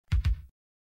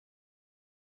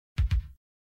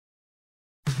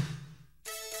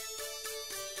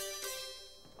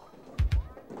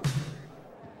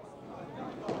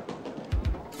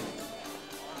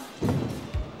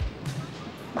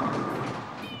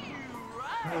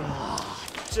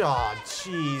Oh,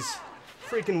 jeez.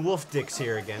 Freaking Wolf Dick's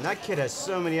here again. That kid has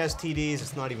so many STDs,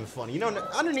 it's not even funny. You know,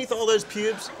 underneath all those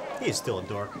pubes, he is still a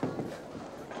dork.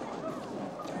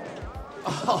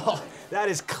 Oh, that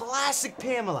is classic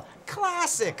Pamela.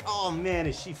 Classic. Oh, man,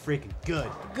 is she freaking good.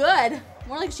 Good?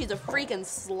 More like she's a freaking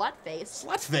slut face.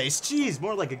 Slut face? Jeez,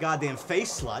 more like a goddamn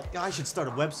face slut. I should start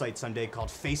a website someday called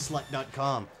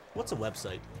faceslut.com. What's a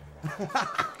website?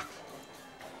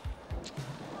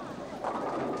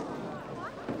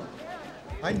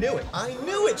 I knew it. I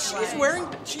knew it.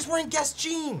 She's wearing Guess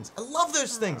jeans. I love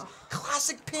those things.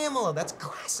 Classic Pamela. That's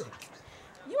classic.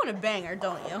 You want to bang her,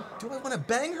 don't you? Do I want to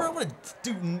bang her? I want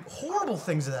to do horrible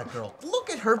things to that girl.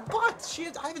 Look at her butt.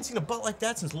 I haven't seen a butt like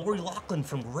that since Lori Loughlin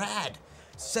from Rad.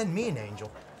 Send me an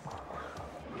angel.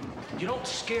 You don't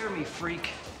scare me, freak.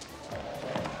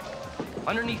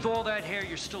 Underneath all that hair,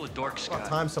 you're still a dork, Scott. About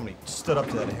time somebody stood up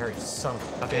to that hairy son of a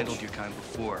bitch. I've handled your kind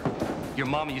before. Your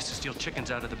mama used to steal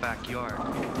chickens out of the backyard.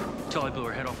 Till I blew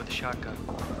her head off with a shotgun.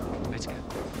 Right, Scott?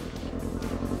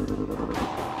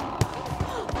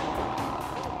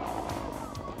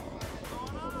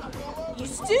 You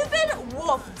stupid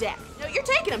wolf dick. No, you're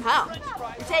taking him home.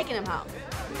 You're taking him home.